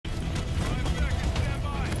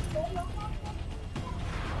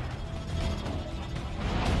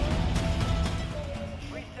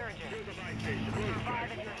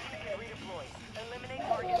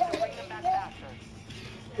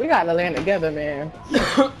gotta land together, man.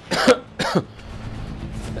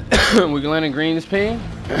 We can land in green's ping?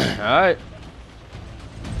 Alright.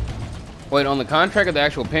 Wait, on the contract or the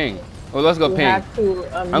actual ping? Oh, let's go ping.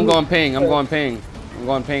 I'm going ping, I'm going ping. I'm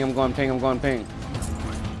going ping, I'm going ping, I'm going ping.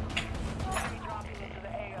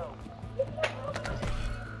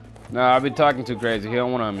 Nah, I've been talking too crazy. He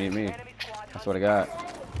don't want to unmute me. That's what I got.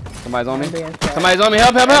 Somebody's on me. Somebody's on me.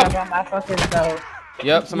 Help, help, help.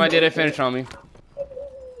 Yep, somebody did a finish on me.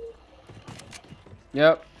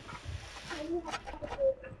 Yep.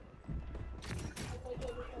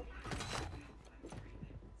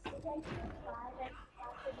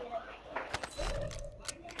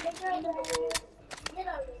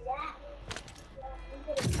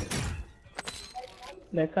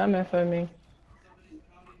 They're coming for me.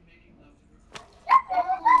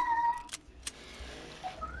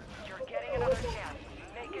 You're getting another chance.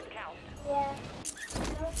 Make it count. Yeah.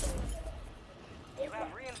 You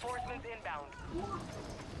have reinforcements inbound.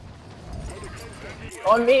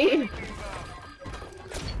 On me.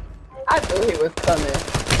 I knew he was coming.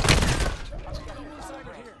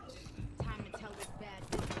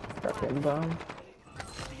 Fucking bum.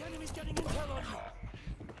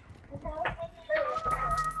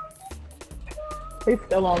 He's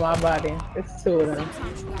still on my body. It's two of them.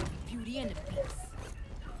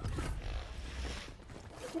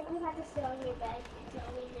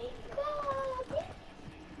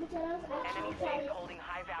 Enemy safes holding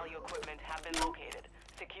high-value equipment have been located.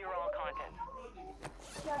 Secure all contents.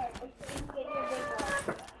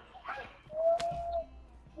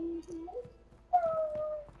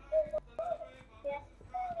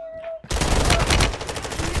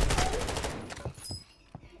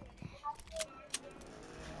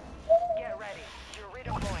 Get ready. You're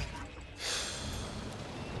redeploying.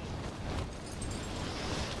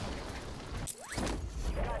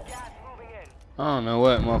 Got gas moving in. I don't know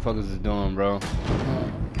what motherfuckers is doing, bro.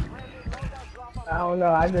 I don't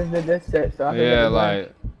know. I just did this shit, so I can Yeah,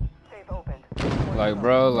 like,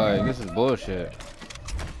 bro, like, this is bullshit.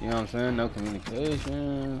 You know what I'm saying? No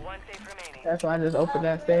communication. One safe remaining. that's why I just opened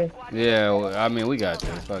that safe. Yeah, well, I mean, we got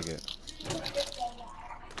this. Fuck it.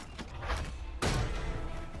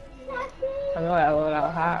 I know that load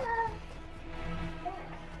out hot.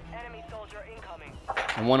 Enemy soldier incoming.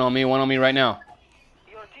 And one on me right now.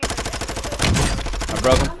 Your team I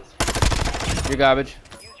broke him. You're garbage.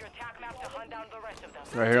 use your tac map to hunt down the rest of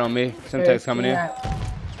them. Right here on me. Simtex coming in.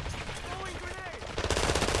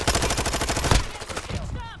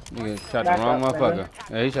 Nigga shot the wrong motherfucker.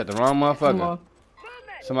 Yeah, he shot the wrong motherfucker.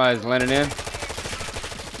 Somebody's landing in.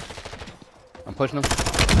 I'm pushing him.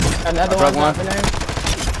 Another I broke one. one.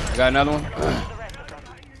 I got another one.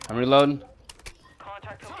 I'm reloading.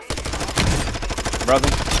 Broke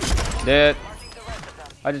him. Dead.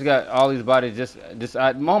 I just got all these bodies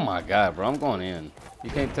oh my god, bro. I'm going in. You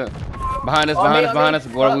can't tell. Behind us, behind us.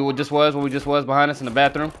 Where we just was behind us in the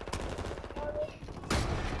bathroom.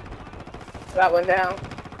 Got one down.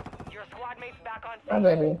 Your squad mates back on Oh,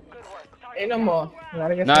 baby. Ain't no more. Nah,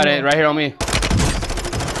 they right here on me.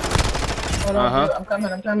 Hold on, I'm coming.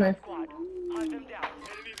 Hunt them down. Enemy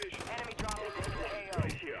dropping into the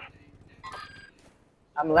AO.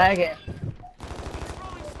 I'm lagging.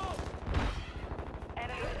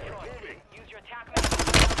 Enemy destroyed. Use your tac map.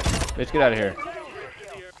 Bitch, get out of here.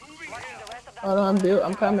 Hold on, dude.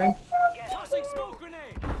 I'm coming.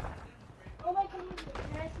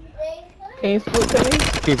 Can you spook to me?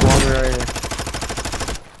 Keep one right here.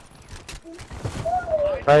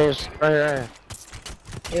 Right here.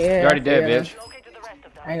 Yeah. You already dead, bitch.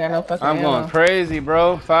 I ain't got no fucking I'm ammo. going crazy,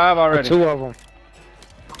 bro. 5 already. Two of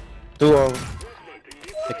them.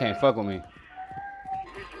 They can't fuck with me.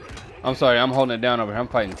 I'm sorry, I'm holding it down over here. I'm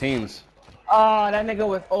fighting teams. Oh, that nigga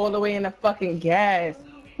was all the way in the fucking gas.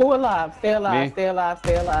 Who alive? Stay alive. Me? Stay alive.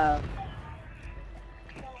 Stay alive.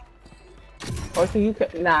 Or so you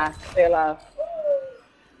could. Nah, stay alive.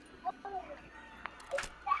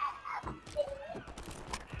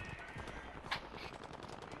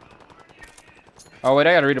 Oh, wait,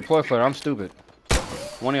 I gotta redeploy for it. I'm stupid.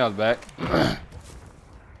 One of y'all's back.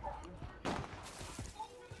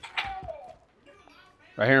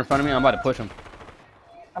 Right here in front of me, I'm about to push him.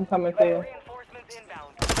 I'm coming for you. Reinforcements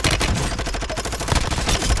inbound.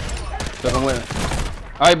 Stuff him with it.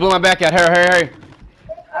 Oh, he blew my back out. Hurry.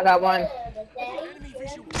 I got one.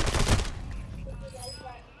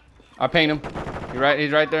 I pinged him.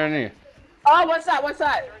 He's right there in there. Oh, one side.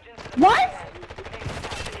 What?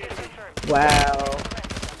 Wow.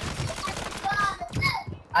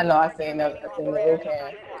 I know. I seen the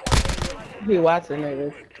can. He watching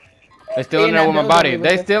niggas. They still in there with my body.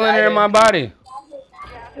 They still in there in my body.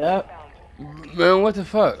 Yep. Man, what the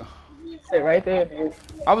fuck? Sit right there, dude.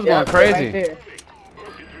 I was Yeah, going crazy. Right there.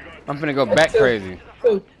 I'm finna go back Two. crazy.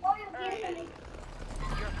 Two.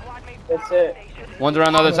 That's it. One's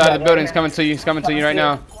around the other side of the building. He's coming to you. He's coming to you right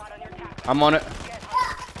now. I'm on it.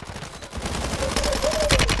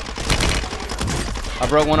 I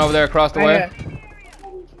broke one over there across the way.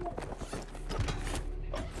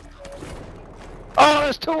 Oh,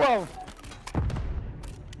 there's two of them.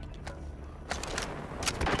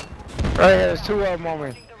 Right here, there's two of them on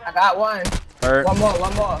me. I got one. Hurt. One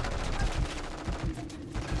more.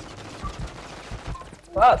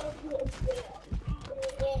 Fuck.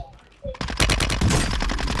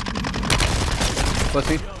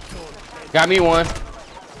 Pussy. Got me one.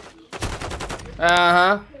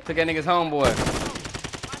 Uh-huh. Took that nigga's homeboy.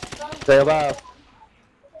 Stay alive.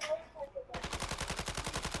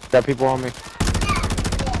 Got people on me.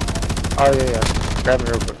 Oh, yeah. Grab me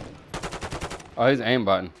real quick. Oh, he's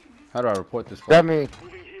aimbotting. How do I report this? Grab me.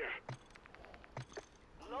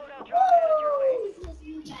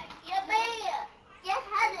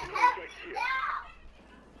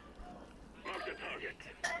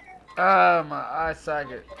 Ah, my eye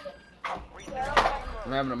socket.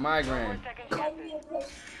 I'm having a migraine.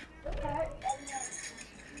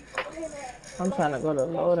 I'm trying to go to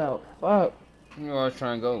loadout. Fuck. You always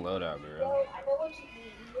trying to go loadout, girl.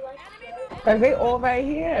 Cause they all right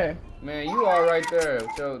here. Man, you all right there.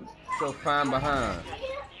 So fine behind.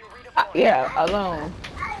 Yeah, alone.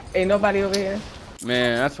 Ain't nobody over here.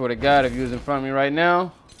 Man, I swear to God, if you was in front of me right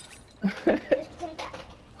now. Nobody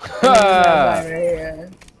here.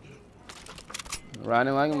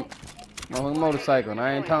 Riding like a motorcycle, and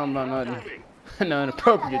I ain't talking about nothing, no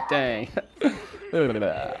inappropriate thing. Hey,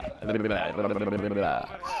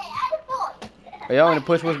 y'all in the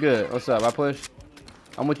push? What's good? What's up? I push.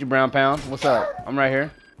 I'm with you, Brown Pound. What's up? I'm right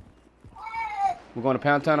here. We're going to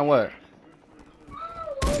Pound Town or what?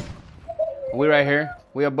 We right here.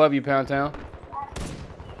 We above you, Pound Town.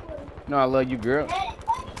 No, I love you, girl.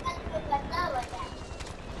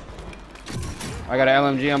 I got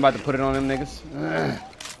an LMG. I'm about to put it on them niggas.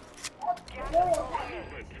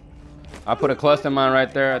 I put a cluster mine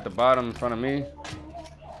right there at the bottom in front of me.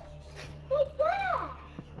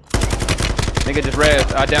 Nigga just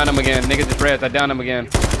rezzed. I downed him again. Nigga just rezzed. I downed him again.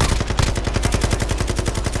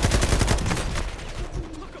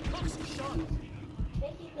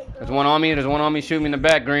 There's one on me. There's one on me. Shoot me in the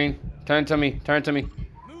back, Green. Turn to me. Turn to me.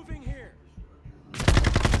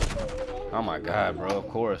 Oh my God, bro. Of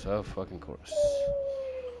course. Oh, fucking course.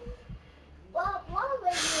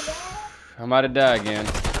 I'm about to die again.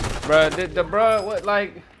 Bruh, what,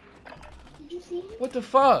 like... What the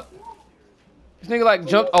fuck? This nigga, like,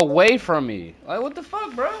 jumped away from me. Like, what the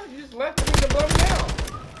fuck, bro? You just left the nigga blow me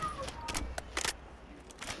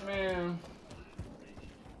down. Man.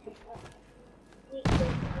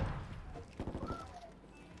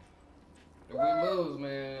 If we lose,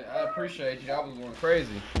 man, I appreciate you. I was going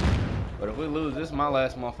crazy. But if we lose, this is my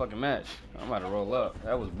last motherfucking match. I'm about to roll up.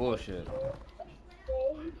 That was bullshit.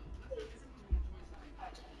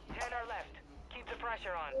 10 are left. Keep the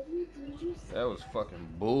pressure on. That was fucking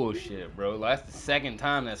bullshit, bro. That's the second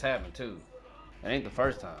time that's happened, too. That ain't the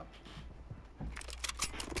first time.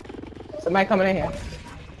 Somebody coming in here.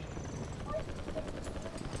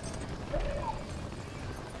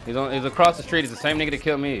 He's across the street. It's the same nigga that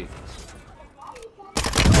killed me.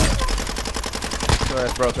 Your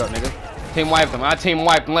ass broke up, nigga. Team wiped them. I team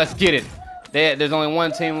wiped them. Let's get it. There's only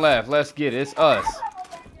one team left. Let's get it. It's us,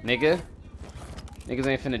 nigga. Niggas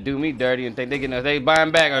ain't finna do me dirty and think they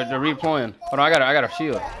buying back or they're redeploying. Hold on, I got a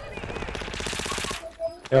shield.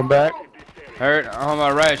 I'm back. Hurt. I'm about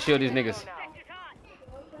to riot shield these niggas.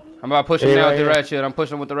 I'm about to push them now with the riot shield. I'm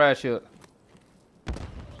pushing them with the riot shield.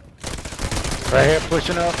 Right here,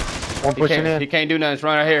 pushing up. One pushing in. He can't do nothing. It's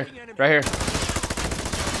right here. Right here.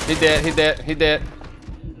 He's dead. He's dead. He's dead.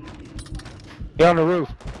 He on the roof.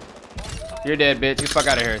 You're dead, bitch. Get the fuck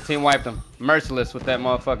out of here. Team wiped him. Merciless with that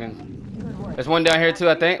motherfucking. There's one down here too,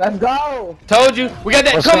 I think. Let's go. Told you. We got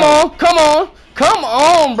that. What's Come up? on. Come on. Come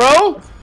on, bro.